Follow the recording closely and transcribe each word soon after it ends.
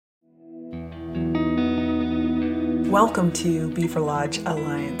Welcome to Beaver Lodge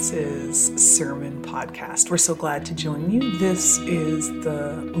Alliance's sermon podcast. We're so glad to join you. This is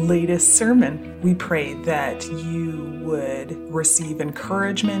the latest sermon. We pray that you would receive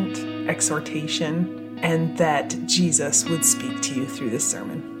encouragement, exhortation, and that Jesus would speak to you through this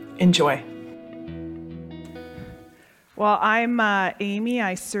sermon. Enjoy. Well, I'm Amy.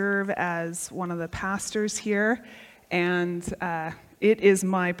 I serve as one of the pastors here, and it is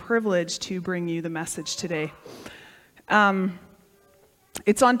my privilege to bring you the message today.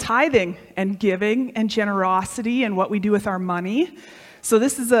 It's on tithing and giving and generosity and what we do with our money. So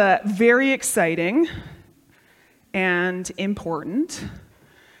this is a very exciting and important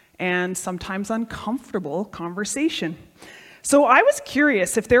and sometimes uncomfortable conversation. So I was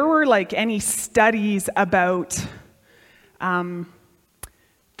curious if there were any studies about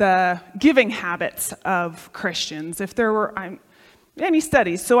the giving habits of Christians, if there were any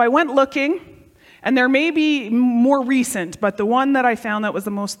studies. So I went looking. And there may be more recent, but the one that I found that was the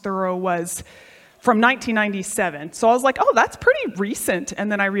most thorough was from 1997. So I was like, oh, that's pretty recent.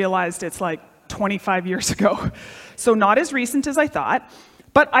 And then I realized it's 25 years ago. So not as recent as I thought.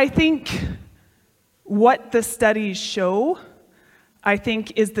 But I think what the studies show, I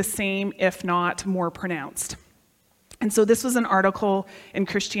think is the same, if not more pronounced. And so this was an article in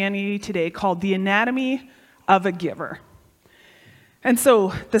Christianity Today called The Anatomy of a Giver. And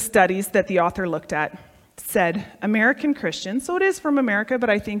so the studies that the author looked at said American Christians, so it is from America, but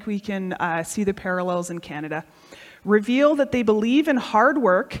I think we can see the parallels in Canada, reveal that they believe in hard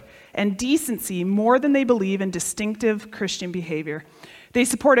work and decency more than they believe in distinctive Christian behavior. They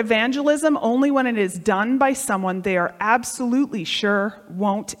support evangelism only when it is done by someone they are absolutely sure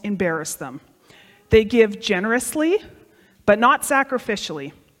won't embarrass them. They give generously, but not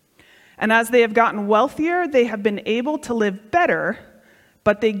sacrificially. And as they have gotten wealthier, they have been able to live better,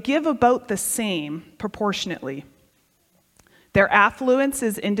 but they give about the same proportionately. Their affluence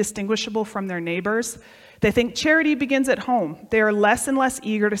is indistinguishable from their neighbors. They think charity begins at home. They are less and less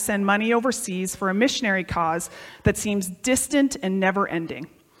eager to send money overseas for a missionary cause that seems distant and never-ending.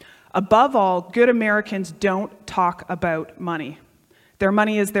 Above all, good Americans don't talk about money. Their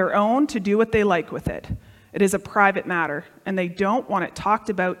money is their own to do what they like with it. It is a private matter, and they don't want it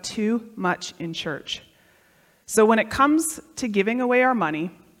talked about too much in church. So when it comes to giving away our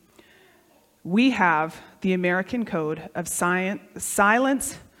money, we have the American Code of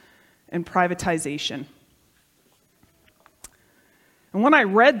Silence and Privatization. And when I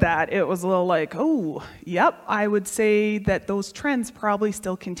read that, it was a little oh, yep, I would say that those trends probably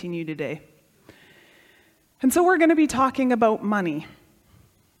still continue today. And so we're going to be talking about money.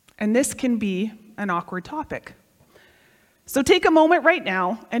 And this can be an awkward topic. So take a moment right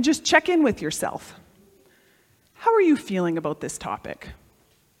now and just check in with yourself. How are you feeling about this topic?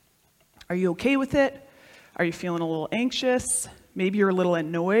 Are you okay with it? Are you feeling a little anxious? Maybe you're a little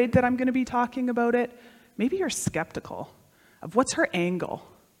annoyed that I'm going to be talking about it. Maybe you're skeptical of what's her angle.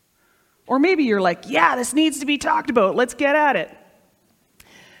 Or maybe you're yeah, this needs to be talked about. Let's get at it.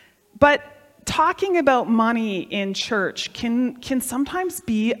 But talking about money in church can sometimes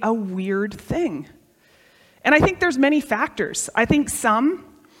be a weird thing. And I think there's many factors. I think some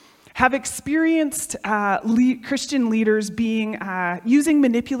have experienced Christian leaders using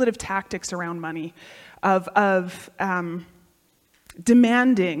manipulative tactics around money, of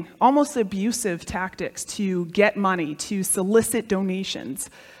demanding, almost abusive tactics to get money, to solicit donations.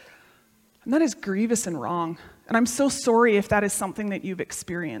 And that is grievous and wrong. And I'm so sorry if that is something that you've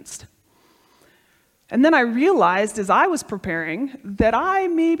experienced. And then I realized as I was preparing that I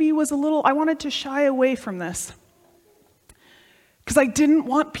wanted to shy away from this. Because I didn't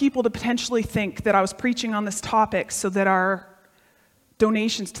want people to potentially think that I was preaching on this topic so that our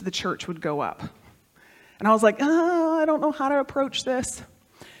donations to the church would go up. And I was I don't know how to approach this.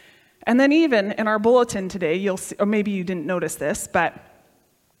 And then even in our bulletin today, you'll see, or maybe you didn't notice this, but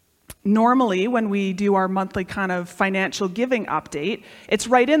normally when we do our monthly kind of financial giving update, it's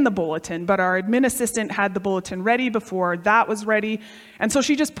right in the bulletin, but our admin assistant had the bulletin ready before that was ready, and so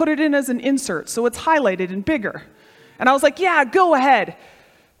she just put it in as an insert, so it's highlighted and bigger. And I was yeah, go ahead.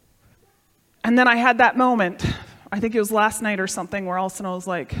 And then I had that moment, I think it was last night or something, where all of a sudden I was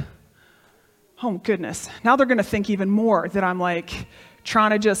oh goodness, now they're going to think even more that I'm trying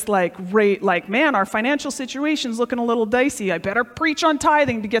to just rate, man, our financial situation's looking a little dicey. I better preach on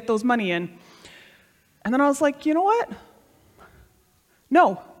tithing to get those money in. And then I was you know what?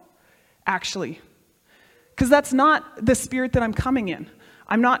 No, actually. Because that's not the spirit that I'm coming in.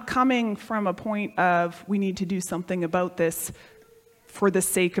 I'm not coming from a point of we need to do something about this for the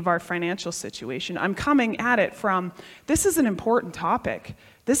sake of our financial situation. I'm coming at it from, this is an important topic.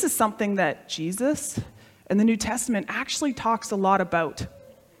 This is something that Jesus in the New Testament actually talks a lot about.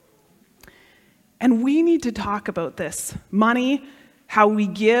 And we need to talk about this. Money, how we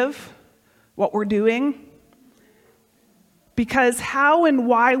give, what we're doing. Because how and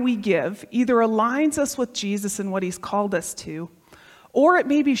why we give either aligns us with Jesus and what he's called us to, or it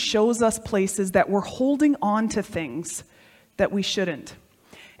maybe shows us places that we're holding on to things that we shouldn't.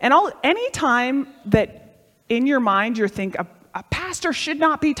 And any time that in your mind you think a pastor should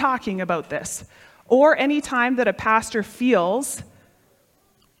not be talking about this, or any time that a pastor feels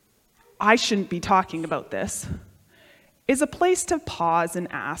I shouldn't be talking about this, is a place to pause and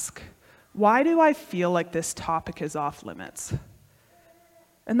ask, why do I feel like this topic is off limits?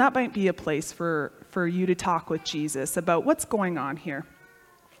 And that might be a place for you to talk with Jesus about what's going on here.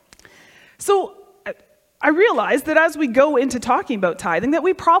 So I realize that as we go into talking about tithing, that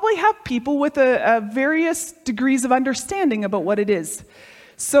we probably have people with a various degrees of understanding about what it is.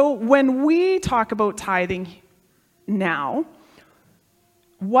 So when we talk about tithing now,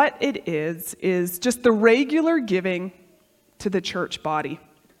 what it is just the regular giving to the church body.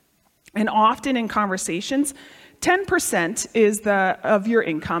 And often in conversations, 10% of your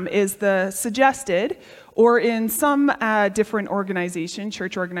income is the suggested, or in some different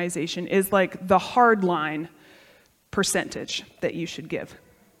church organization, is like the hard line percentage that you should give.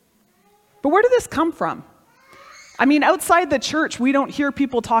 But where did this come from? I mean, outside the church, we don't hear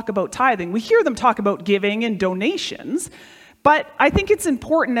people talk about tithing. We hear them talk about giving and donations, but I think it's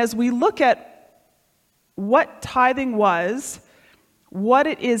important as we look at what tithing was, what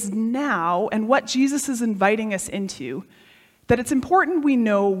it is now, and what Jesus is inviting us into, that it's important we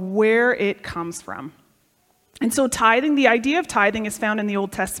know where it comes from. And so tithing, the idea of tithing is found in the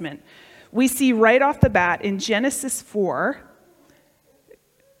Old Testament. We see right off the bat in Genesis 4,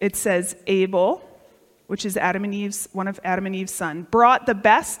 it says Abel, which is one of Adam and Eve's son, brought the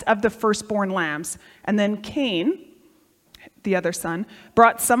best of the firstborn lambs, and then Cain, the other son,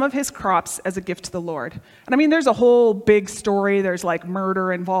 brought some of his crops as a gift to the Lord. And I mean, there's a whole big story. There's like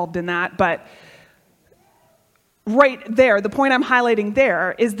murder involved in that. But right there, the point I'm highlighting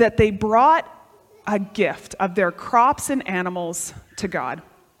there is that they brought a gift of their crops and animals to God.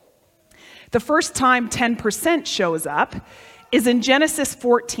 The first time 10% shows up is in Genesis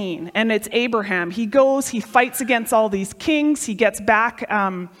 14, and it's Abraham. He goes, he fights against all these kings. He gets back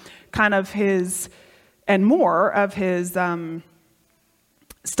kind of his... and more of his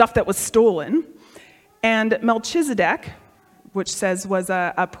stuff that was stolen. And Melchizedek, which says was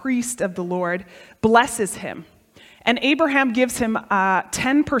a priest of the Lord, blesses him. And Abraham gives him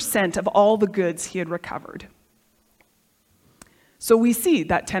 10% of all the goods he had recovered. So we see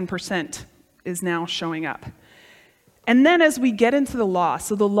that 10% is now showing up. And then as we get into the law,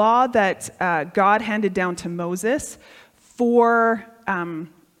 so the law that God handed down to Moses for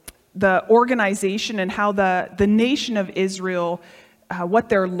the organization and how the nation of Israel, what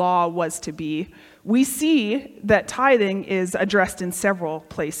their law was to be, we see that tithing is addressed in several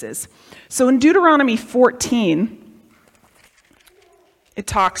places. So in Deuteronomy 14, it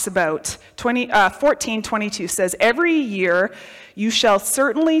talks about 14:22 says, "Every year you shall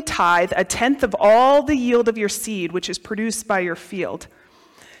certainly tithe 1/10 of all the yield of your seed, which is produced by your field."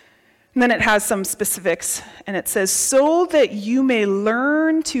 And then it has some specifics, and it says, "So that you may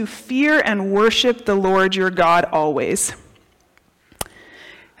learn to fear and worship the Lord your God always."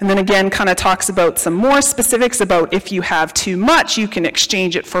 And then again, kind of talks about some more specifics about if you have too much, you can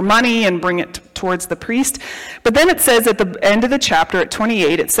exchange it for money and bring it towards the priest. But then it says at the end of the chapter, at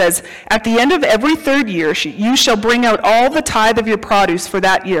 28, it says, "At the end of every 3rd year, you shall bring out all the tithe of your produce for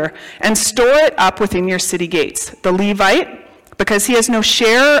that year and store it up within your city gates. The Levite, because he has no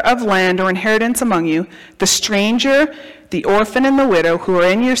share of land or inheritance among you, the stranger, the orphan, and the widow who are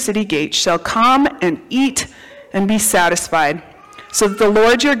in your city gates shall come and eat and be satisfied, so that the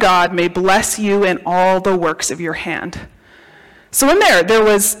Lord your God may bless you in all the works of your hand." So in there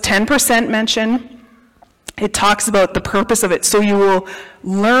was 10% mentioned. It talks about the purpose of it. So you will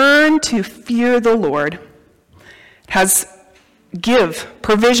learn to fear the Lord. It has give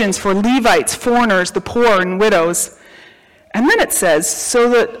provisions for Levites, foreigners, the poor, and widows. And then it says, so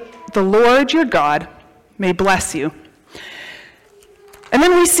that the Lord your God may bless you. And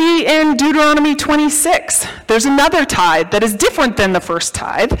then we see in Deuteronomy 26, there's another tithe that is different than the first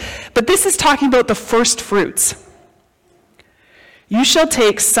tithe, but this is talking about the first fruits. "You shall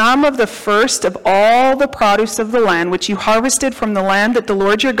take some of the first of all the produce of the land which you harvested from the land that the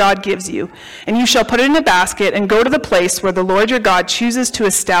Lord your God gives you, and you shall put it in a basket and go to the place where the Lord your God chooses to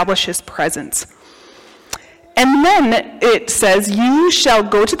establish his presence." And then it says, "You shall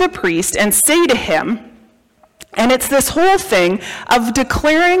go to the priest and say to him, And it's this whole thing of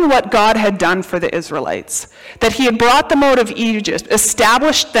declaring what God had done for the Israelites, that he had brought them out of Egypt,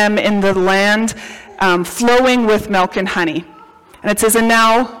 established them in the land flowing with milk and honey. And it says, and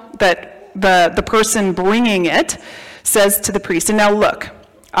now that the person bringing it says to the priest, and now look,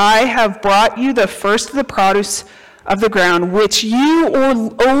 I have brought you the first of the produce of the ground, which you,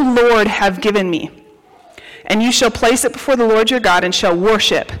 O Lord, have given me. And you shall place it before the Lord your God, and shall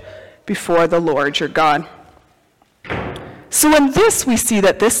worship before the Lord your God. So in this, we see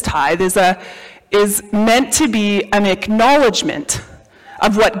that this tithe is meant to be an acknowledgement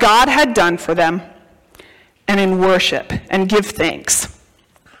of what God had done for them, and in worship, and give thanks.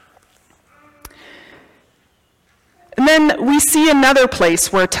 And then we see another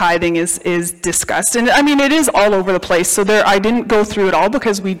place where tithing is discussed. And I mean, it is all over the place, so I didn't go through it all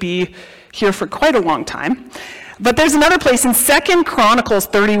because we'd be here for quite a long time. But there's another place in 2 Chronicles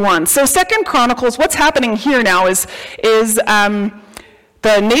 31. So 2 Chronicles, what's happening here now is the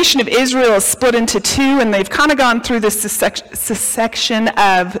nation of Israel is split into two, and they've kind of gone through this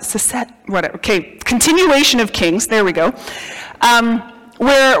continuation of kings, there we go,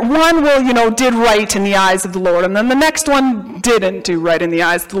 where one did right in the eyes of the Lord, and then the next one didn't do right in the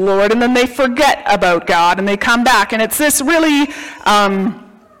eyes of the Lord, and then they forget about God, and they come back, and it's this really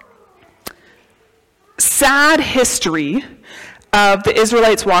sad history of the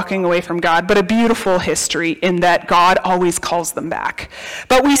Israelites walking away from God, but a beautiful history in that God always calls them back.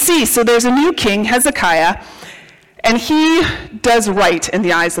 But we see, so there's a new king, Hezekiah, and he does right in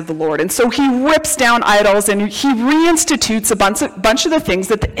the eyes of the Lord. And so he rips down idols, and he reinstitutes a bunch of the things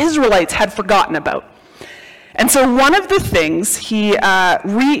that the Israelites had forgotten about. And so one of the things he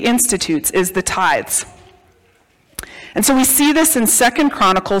reinstitutes is the tithes. And so we see this in 2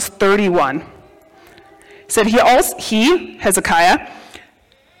 Chronicles 31. Said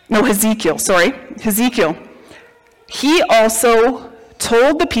Ezekiel, he also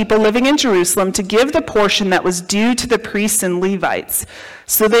told the people living in Jerusalem to give the portion that was due to the priests and Levites,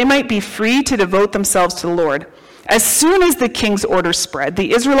 so they might be free to devote themselves to the Lord. As soon as the king's order spread,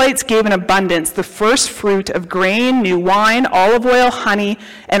 the Israelites gave in abundance the first fruit of grain, new wine, olive oil, honey,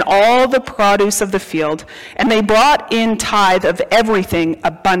 and all the produce of the field, and they brought in tithe of everything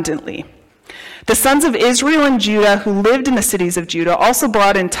abundantly. The sons of Israel and Judah who lived in the cities of Judah also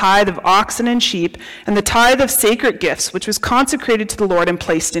brought in tithe of oxen and sheep, and the tithe of sacred gifts, which was consecrated to the Lord and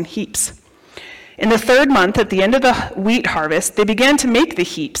placed in heaps. In the 3rd month, at the end of the wheat harvest, they began to make the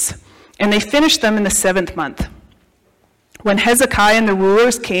heaps, and they finished them in the 7th month. When Hezekiah and the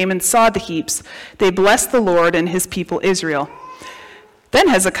rulers came and saw the heaps, they blessed the Lord and his people Israel. Then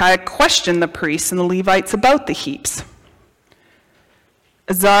Hezekiah questioned the priests and the Levites about the heaps.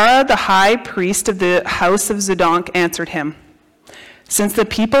 Azariah, the high priest of the house of Zadok, answered him, "Since the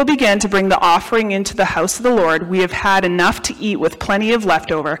people began to bring the offering into the house of the Lord, we have had enough to eat with plenty of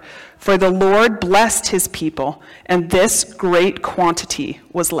leftover, for the Lord blessed his people, and this great quantity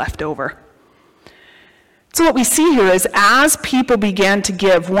was left over." So what we see here is as people began to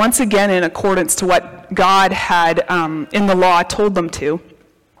give, once again in accordance to what God had in the law told them to,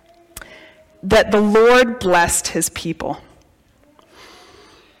 that the Lord blessed his people.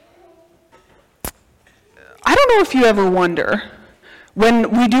 I don't know if you ever wonder, when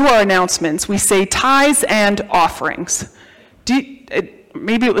we do our announcements, we say tithes and offerings.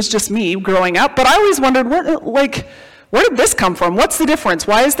 Maybe it was just me growing up, but I always wondered, where did this come from? What's the difference?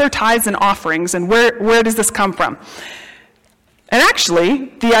 Why is there tithes and offerings, and where does this come from? And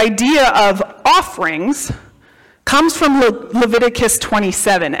actually, the idea of offerings comes from Leviticus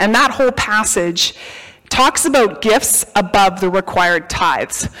 27, and that whole passage talks about gifts above the required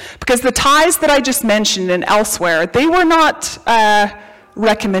tithes. Because the tithes that I just mentioned and elsewhere, they were not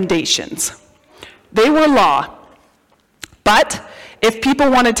recommendations. They were law. But if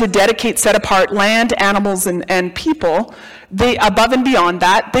people wanted to dedicate, set apart land, animals, and people, they, above and beyond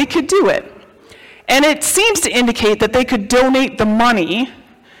that, they could do it. And it seems to indicate that they could donate the money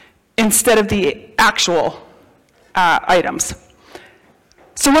instead of the actual items.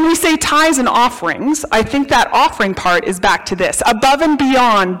 So when we say tithes and offerings, I think that offering part is back to this, above and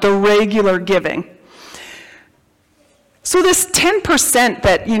beyond the regular giving. So this 10%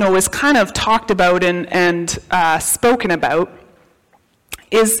 that, is kind of talked about and spoken about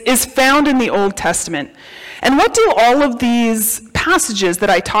is found in the Old Testament. And what do all of these passages that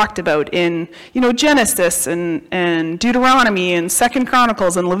I talked about in, Genesis and Deuteronomy and 2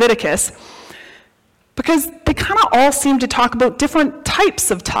 Chronicles and Leviticus, because they kind of all seem to talk about different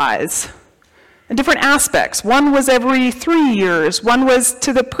types of tithes and different aspects. One was every 3 years, one was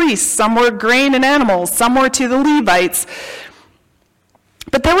to the priests, some were grain and animals, some were to the Levites.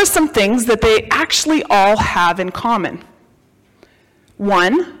 But there were some things that they actually all have in common.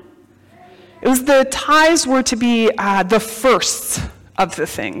 One, it was the tithes were to be the firsts of the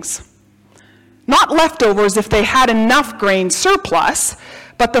things. Not leftovers if they had enough grain surplus,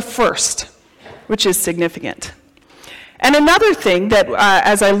 but the first, which is significant. And another thing that,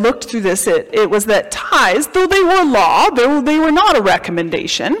 as I looked through this, it was that tithes, though they were law, they were not a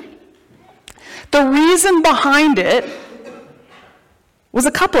recommendation. The reason behind it was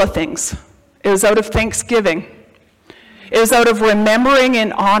a couple of things. It was out of thanksgiving. It was out of remembering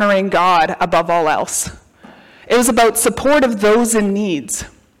and honoring God above all else. It was about support of those in needs.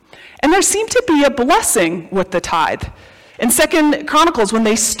 And there seemed to be a blessing with the tithe. In 2 Chronicles, when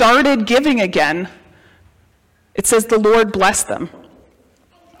they started giving again, it says the Lord blessed them.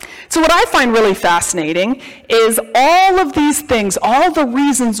 So what I find really fascinating is all of these things, all the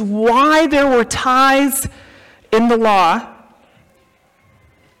reasons why there were tithes in the law.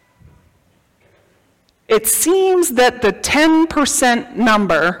 It seems that the 10%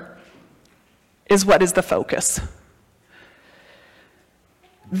 number is what is the focus.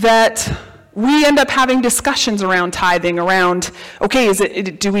 That we end up having discussions around tithing, around, okay,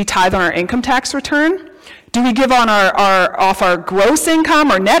 do we tithe on our income tax return? Do we give on off our gross income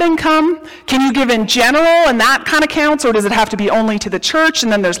or net income? Can you give in general and that kind of counts, or does it have to be only to the church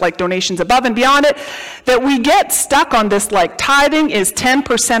and then there's like donations above and beyond it? That we get stuck on this like tithing is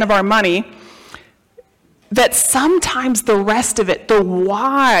 10% of our money, that sometimes the rest of it, the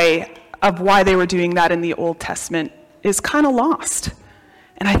why of why they were doing that in the Old Testament is kind of lost.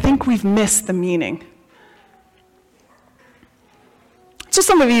 And I think we've missed the meaning. So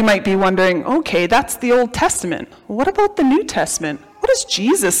some of you might be wondering, okay, that's the Old Testament. What about the New Testament? What does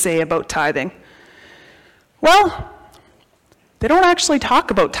Jesus say about tithing? Well, they don't actually talk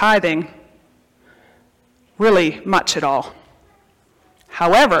about tithing really much at all.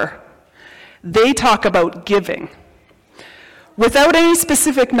 However, they talk about giving. Without any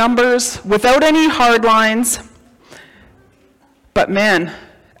specific numbers, without any hard lines. But man,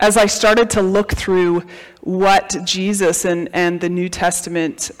 as I started to look through what Jesus and the New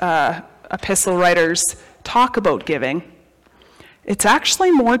Testament epistle writers talk about giving, it's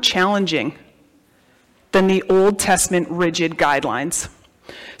actually more challenging than the Old Testament rigid guidelines.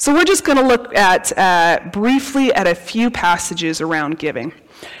 So we're just going to look at briefly at a few passages around giving.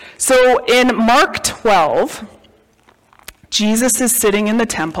 So in Mark 12, Jesus is sitting in the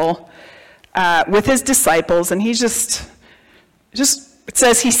temple with his disciples, and he just it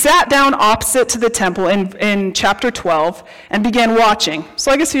says he sat down opposite to the temple in chapter 12 and began watching.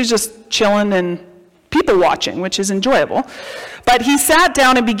 So I guess he was just chilling and people watching, which is enjoyable. But he sat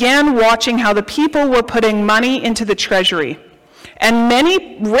down and began watching how the people were putting money into the treasury. And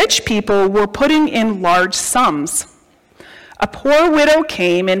many rich people were putting in large sums. A poor widow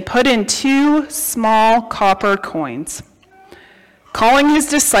came and put in 2 small copper coins. Calling his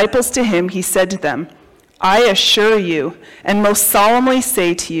disciples to him, he said to them, I assure you, and most solemnly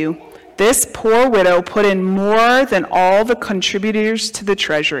say to you, this poor widow put in more than all the contributors to the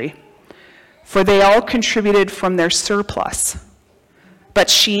treasury, for they all contributed from their surplus. But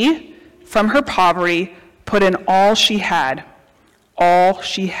she, from her poverty, put in all she had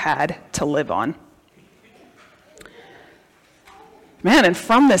to live on. Man, and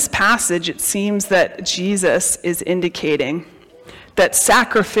from this passage, it seems that Jesus is indicating that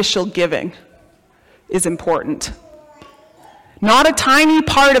sacrificial giving is important. Not a tiny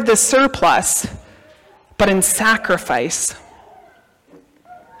part of the surplus, but in sacrifice.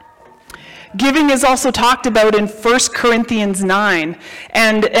 Giving is also talked about in 1 Corinthians 9.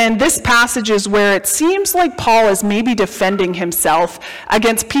 And this passage is where it seems like Paul is maybe defending himself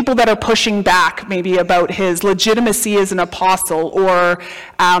against people that are pushing back maybe about his legitimacy as an apostle, or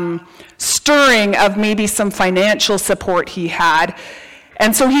stirring of maybe some financial support he had.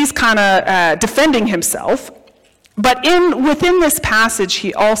 And so he's kind of defending himself. But within this passage,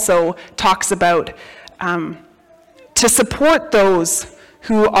 he also talks about to support those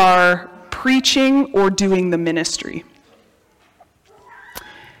who are preaching or doing the ministry.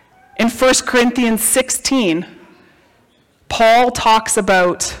 In 1 Corinthians 16, Paul talks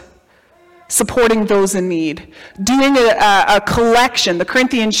about supporting those in need, doing a collection, the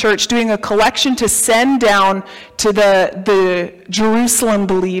Corinthian church doing a collection to send down to the Jerusalem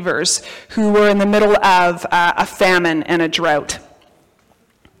believers who were in the middle of a famine and a drought.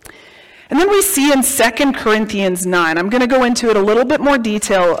 And then we see in 2 Corinthians 9, I'm going to go into it a little bit more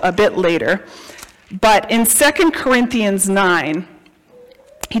detail a bit later, but in 2 Corinthians 9,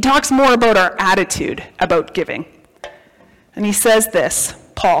 he talks more about our attitude about giving. And he says this,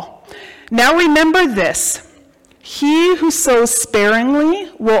 Paul, now remember this, He who sows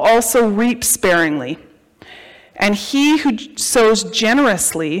sparingly will also reap sparingly, and he who sows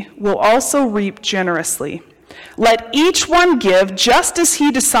generously will also reap generously. Let each one give just as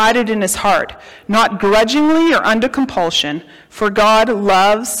he decided in his heart, not grudgingly or under compulsion, for God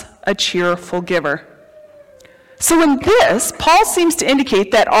loves a cheerful giver. So in this, Paul seems to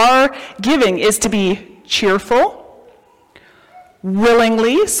indicate that our giving is to be cheerful,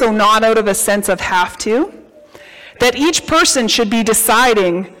 willingly, so not out of a sense of have to, that each person should be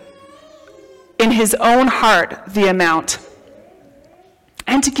deciding in his own heart the amount,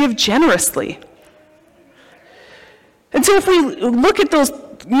 and to give generously. And so if we look at those,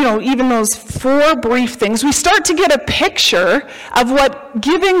 even those 4 brief things, we start to get a picture of what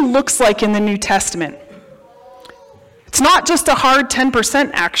giving looks like in the New Testament. It's not just a hard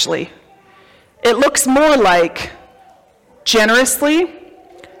 10%, actually. It looks more like generously,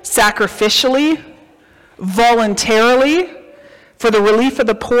 sacrificially, voluntarily, for the relief of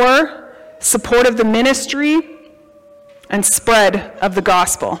the poor, support of the ministry, and spread of the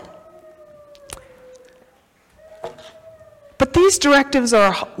gospel. But these directives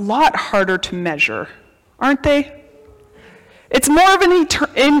are a lot harder to measure, aren't they? It's more of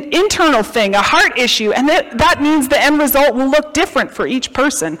an internal thing, a heart issue, and that means the end result will look different for each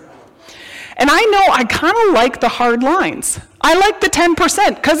person. And I know I kind of like the hard lines. I like the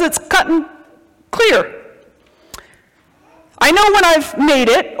 10% because it's cut and clear. I know when I've made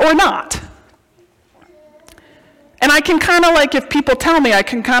it or not. And I can kind of if people tell me, I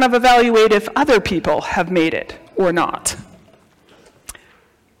can kind of evaluate if other people have made it or not.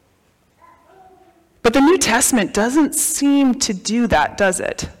 But the New Testament doesn't seem to do that, does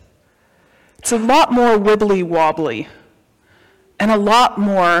it? It's a lot more wibbly-wobbly and a lot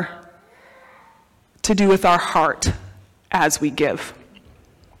more to do with our heart as we give.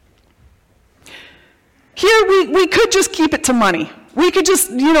 Here, we could just keep it to money. We could just,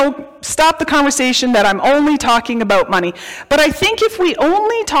 stop the conversation that I'm only talking about money. But I think if we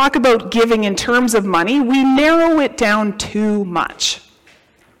only talk about giving in terms of money, we narrow it down too much.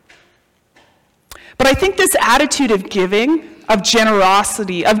 But I think this attitude of giving, of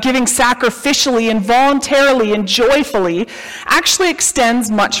generosity, of giving sacrificially and voluntarily and joyfully actually extends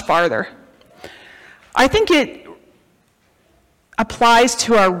much farther. I think it applies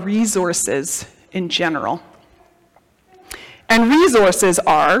to our resources in general. And resources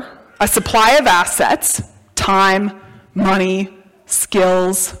are a supply of assets, time, money,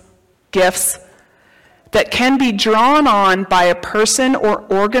 skills, gifts, that can be drawn on by a person or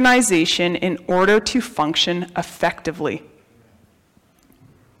organization in order to function effectively.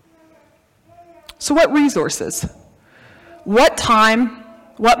 So what resources? What time,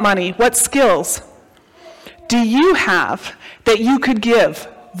 what money, what skills do you have that you could give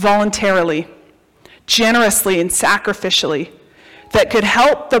voluntarily, generously, and sacrificially that could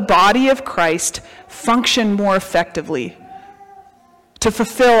help the body of Christ function more effectively, to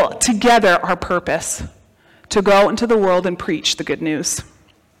fulfill together our purpose, to go out into the world and preach the good news?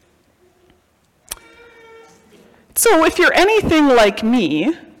 So if you're anything like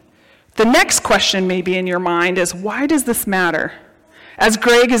me, the next question maybe in your mind is, why does this matter? As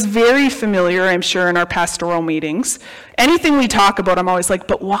Greg is very familiar, I'm sure, in our pastoral meetings, anything we talk about, I'm always like,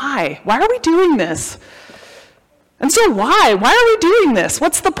 but why? Why are we doing this? And so why? Why are we doing this?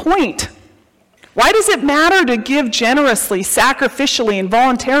 What's the point? Why does it matter to give generously, sacrificially, and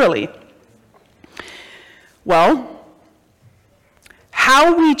voluntarily? Well,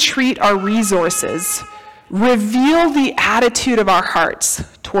 how we treat our resources reveal the attitude of our hearts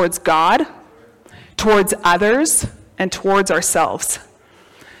towards God, towards others, and towards ourselves.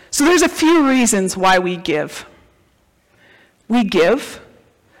 So there's a few reasons why we give. We give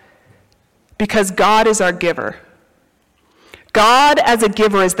because God is our giver. God as a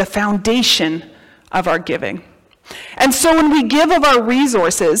giver is the foundation of our giving. And so when we give of our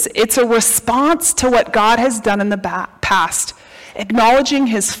resources, it's a response to what God has done in the past, acknowledging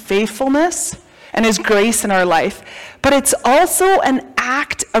his faithfulness and his grace in our life. But it's also an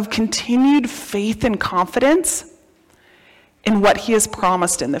act of continued faith and confidence in what he has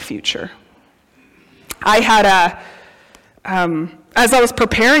promised in the future. I had as I was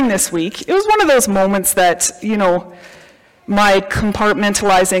preparing this week, it was one of those moments that, my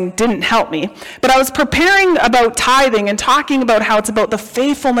compartmentalizing didn't help me. But I was preparing about tithing and talking about how it's about the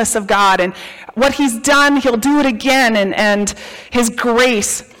faithfulness of God and what he's done, he'll do it again, and his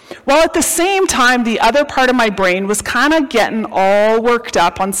grace. While at the same time, the other part of my brain was kind of getting all worked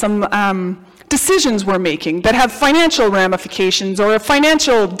up on some decisions we're making that have financial ramifications or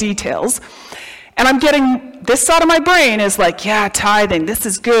financial details. And I'm getting, this side of my brain is like, yeah, tithing, this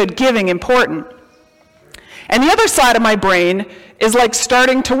is good, giving, important. And the other side of my brain is like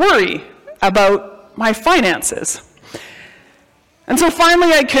starting to worry about my finances. And so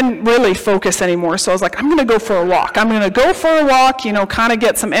finally I couldn't really focus anymore. So I was like, I'm going to go for a walk. I'm going to go for a walk, kind of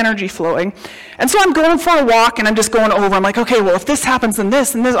get some energy flowing. And so I'm going for a walk and I'm just going over. I'm like, okay, well, if this happens and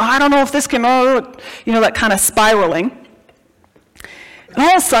this, I don't know if this can, that kind of spiraling. And all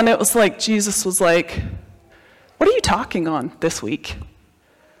of a sudden it was like, Jesus was like, what are you talking on this week?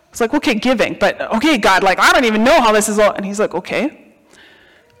 It's like, okay, giving, but okay, God, like, I don't even know how this is all. And he's like, okay.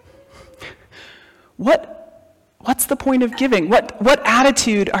 What's the point of giving? What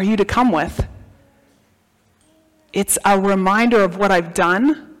attitude are you to come with? It's a reminder of what I've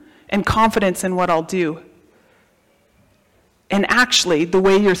done and confidence in what I'll do. And actually, the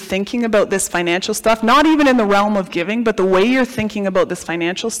way you're thinking about this financial stuff, not even in the realm of giving, but the way you're thinking about this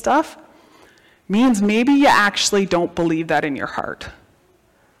financial stuff means maybe you actually don't believe that in your heart.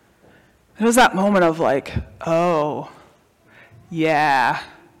 It was that moment of like, oh, yeah,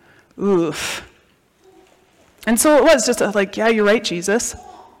 oof. And so it was just like, yeah, you're right, Jesus.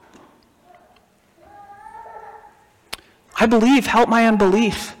 I believe, help my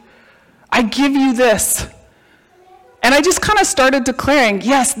unbelief. I give you this. And I just kind of started declaring,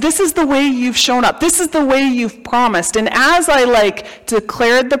 yes, this is the way you've shown up. This is the way you've promised. And as I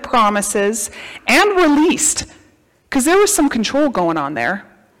declared the promises and released, because there was some control going on there,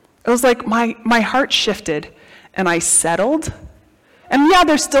 it was like my heart shifted and I settled. And yeah,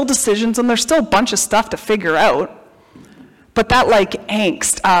 there's still decisions and there's still a bunch of stuff to figure out. But that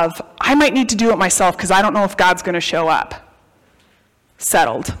angst of, I might need to do it myself because I don't know if God's going to show up,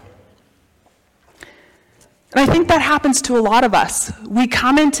 settled. And I think that happens to a lot of us. We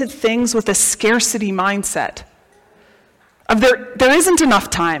come into things with a scarcity mindset of there isn't enough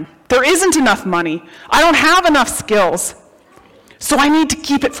time. There isn't enough money. I don't have enough skills. So I need to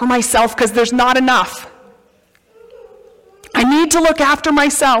keep it for myself because there's not enough. I need to look after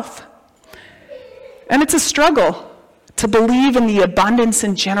myself. And it's a struggle to believe in the abundance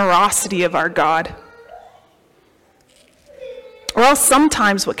and generosity of our God. Or else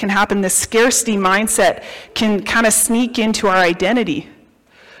sometimes what can happen, this scarcity mindset can kind of sneak into our identity,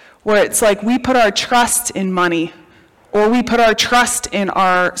 where it's like we put our trust in money, or we put our trust in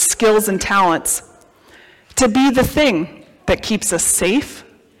our skills and talents to be the thing that keeps us safe,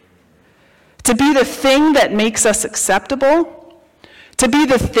 to be the thing that makes us acceptable, to be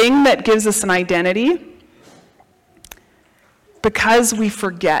the thing that gives us an identity, because we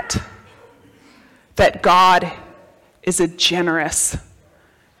forget that God is a generous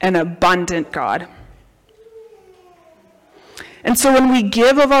and abundant God. And so when we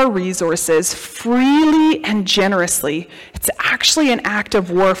give of our resources freely and generously, it's actually an act of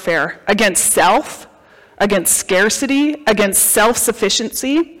warfare against self, against scarcity, against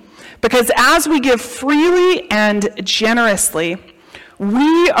self-sufficiency. Because as we give freely and generously,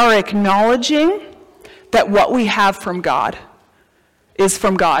 we are acknowledging that what we have from God is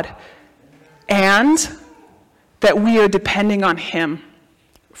from God, and that we are depending on Him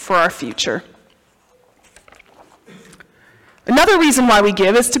for our future. Another reason why we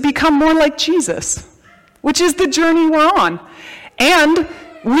give is to become more like Jesus, which is the journey we're on. And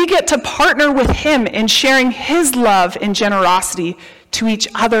we get to partner with Him in sharing His love and generosity to each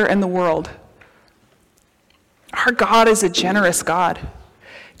other and the world. Our God is a generous God.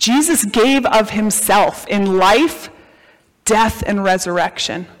 Jesus gave of Himself in life, death, and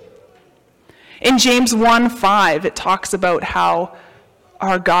resurrection. In James 1:5, it talks about how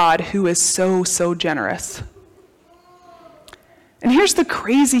our God, who is so, so generous. And here's the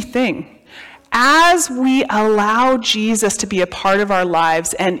crazy thing. As we allow Jesus to be a part of our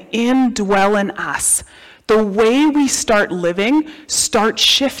lives and indwell in us, the way we start living starts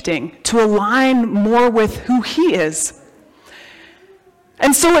shifting to align more with who He is.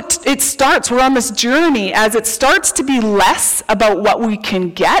 And so it starts, we're on this journey as it starts to be less about what we can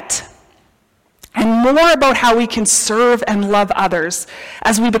get and more about how we can serve and love others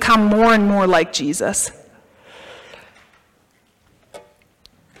as we become more and more like Jesus.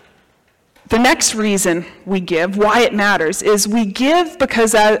 The next reason we give, why it matters, is we give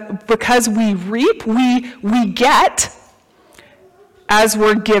because we reap, we get as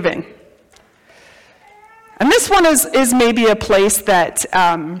we're giving. And this one is maybe a place that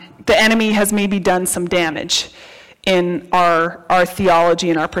the enemy has maybe done some damage in our theology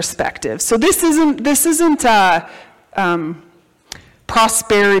and our perspective. So this isn't a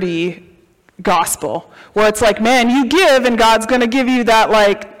prosperity gospel where it's like, man, you give and God's going to give you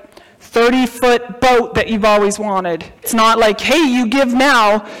that 30-foot boat that you've always wanted. It's not like, hey, you give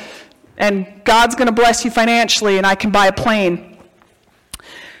now and God's going to bless you financially and I can buy a plane.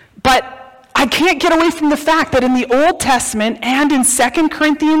 But I can't get away from the fact that in the Old Testament and in 2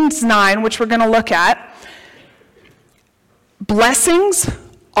 Corinthians 9, which we're going to look at, blessings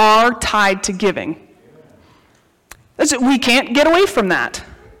are tied to giving. We can't get away from that.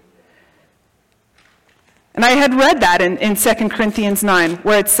 And I had read that in 2 Corinthians 9,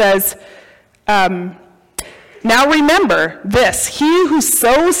 where it says, now remember this, he who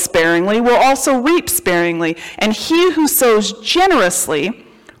sows sparingly will also reap sparingly, and he who sows generously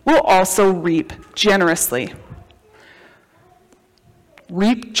will also reap generously.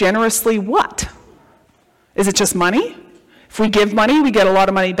 Reap generously what? Is it just money? If we give money, we get a lot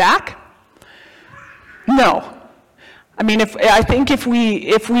of money back? No. I mean, I think if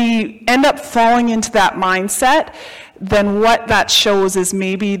we end up falling into that mindset, then what that shows is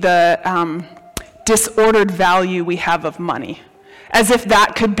maybe the disordered value we have of money, as if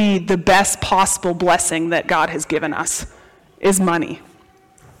that could be the best possible blessing that God has given us, is money.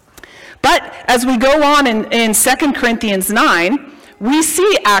 But as we go on in 2 Corinthians 9, we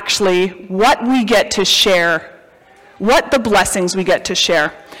see actually what we get to share, what the blessings we get to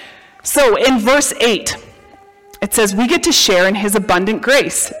share. So in verse 8, it says, we get to share in his abundant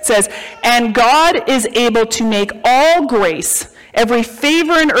grace. It says, and God is able to make all grace, every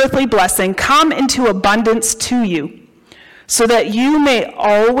favor and earthly blessing, come into abundance to you, so that you may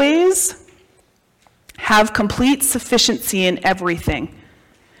always have complete sufficiency in everything,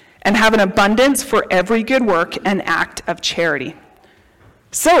 and have an abundance for every good work and act of charity.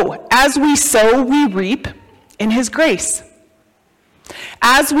 So, as we sow, we reap in his grace.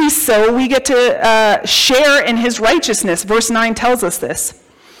 As we sow, we get to share in his righteousness. Verse 9 tells us this.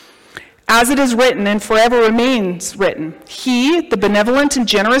 As it is written, and forever remains written, he, the benevolent and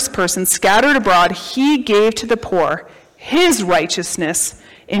generous person, scattered abroad, he gave to the poor. His righteousness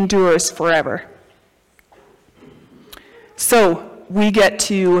endures forever. So, we get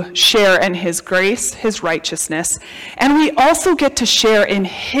to share in his grace, his righteousness, and we also get to share in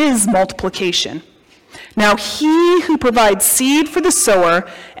his multiplication. Now he who provides seed for the sower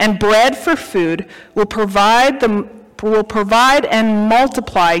and bread for food will provide and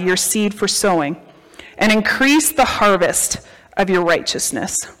multiply your seed for sowing and increase the harvest of your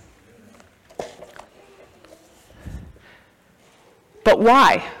righteousness. But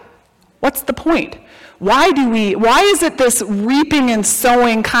why? What's the point? Why is it this reaping and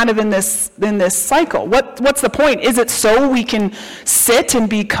sowing kind of in this cycle? What's the point? Is it so we can sit and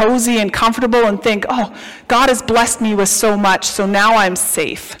be cozy and comfortable and think, oh, God has blessed me with so much, so now I'm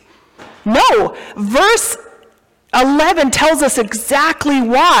safe? No, verse 11 tells us exactly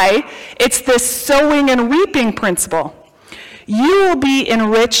why it's this sowing and reaping principle. You will be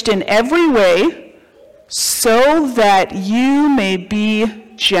enriched in every way so that you may be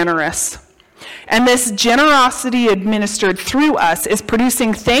generous. And this generosity administered through us is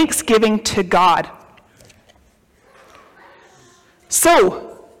producing thanksgiving to God.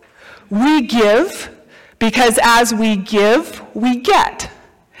 So, we give because as we give, we get.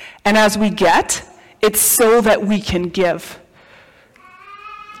 And as we get, it's so that we can give.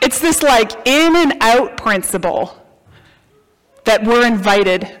 It's this like in and out principle that we're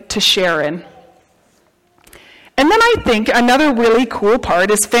invited to share in. And then I think another really cool part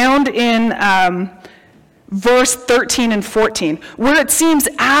is found in verse 13 and 14, where it seems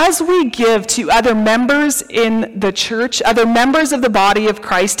as we give to other members in the church, other members of the body of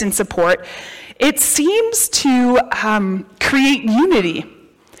Christ in support, it seems to create unity.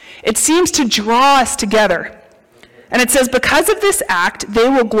 It seems to draw us together. And it says, because of this act, they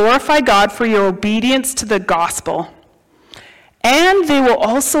will glorify God for your obedience to the gospel. And they will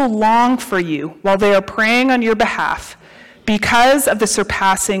also long for you while they are praying on your behalf because of the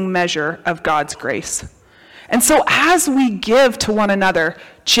surpassing measure of God's grace. And so as we give to one another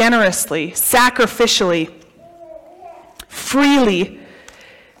generously, sacrificially, freely,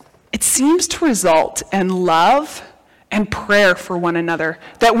 it seems to result in love and prayer for one another,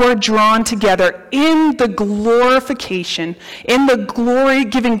 that we're drawn together in the glorification, in the glory,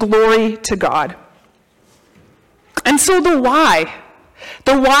 giving glory to God. And so the why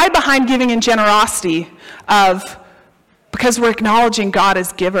behind giving and generosity because we're acknowledging God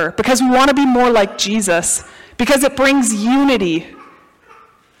as giver, because we want to be more like Jesus, because it brings unity,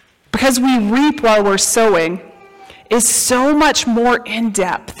 because we reap while we're sowing, is so much more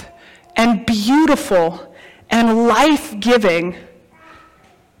in-depth and beautiful and life-giving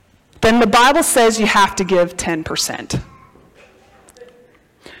than the Bible says you have to give 10%.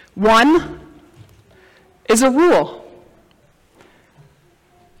 One is a rule.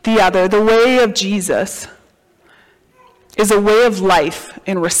 The other, the way of Jesus, is a way of life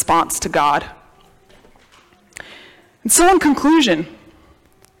in response to God. And so in conclusion,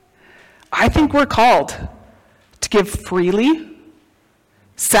 I think we're called to give freely,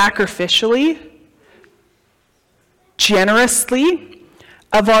 sacrificially, generously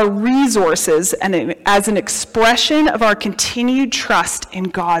of our resources and as an expression of our continued trust in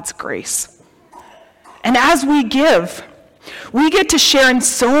God's grace. And as we give, we get to share in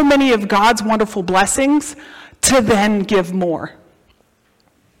so many of God's wonderful blessings to then give more.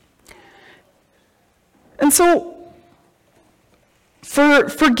 And so,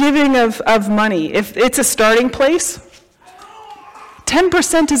 for giving of money, if it's a starting place,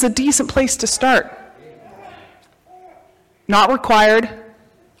 10% is a decent place to start. Not required.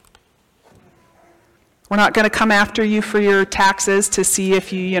 We're not going to come after you for your taxes to see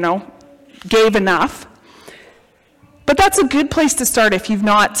if you gave enough. But that's a good place to start if you've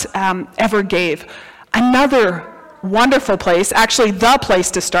not ever gave. Another wonderful place, actually the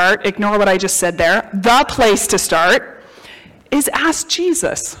place to start, ignore what I just said there, the place to start is ask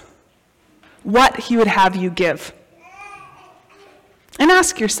Jesus what he would have you give. And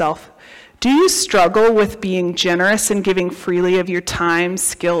ask yourself, do you struggle with being generous and giving freely of your time,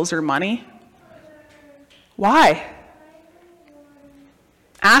 skills, or money? Why?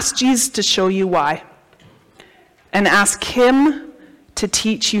 Ask Jesus to show you why. And ask him to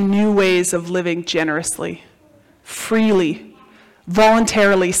teach you new ways of living generously, freely,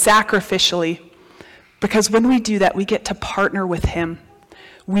 voluntarily, sacrificially. Because when we do that, we get to partner with him.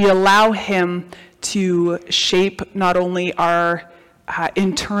 We allow him to shape not only our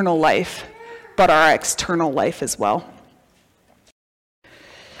internal life, but our external life as well.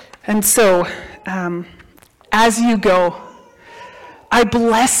 And so, as you go, I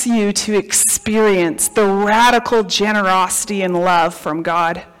bless you to experience the radical generosity and love from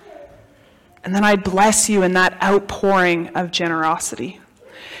God. And then I bless you in that outpouring of generosity.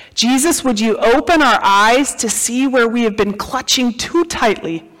 Jesus, would you open our eyes to see where we have been clutching too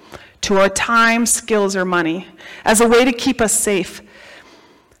tightly to our time, skills, or money as a way to keep us safe?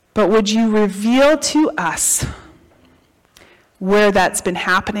 But would you reveal to us where that's been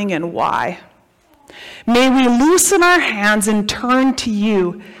happening and why? May we loosen our hands and turn to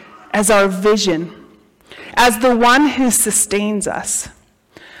you as our vision, as the one who sustains us.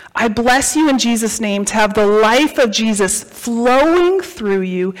 I bless you in Jesus' name to have the life of Jesus flowing through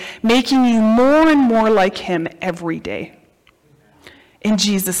you, making you more and more like him every day. In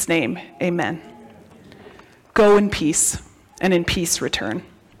Jesus' name, amen. Go in peace, and in peace return.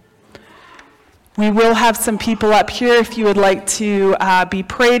 We will have some people up here if you would like to be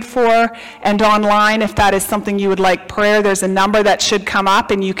prayed for, and online if that is something you would like prayer. There's a number that should come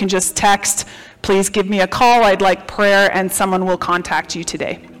up, and you can just text, please give me a call, I'd like prayer, and someone will contact you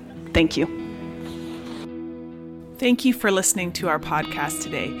today. Thank you. Thank you for listening to our podcast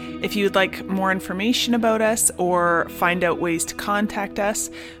today. If you would like more information about us or find out ways to contact us,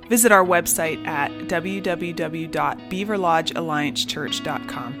 visit our website at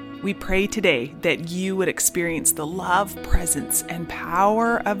www.beaverlodgealliancechurch.com. We pray today that you would experience the love, presence, and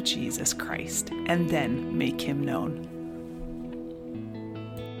power of Jesus Christ and then make him known.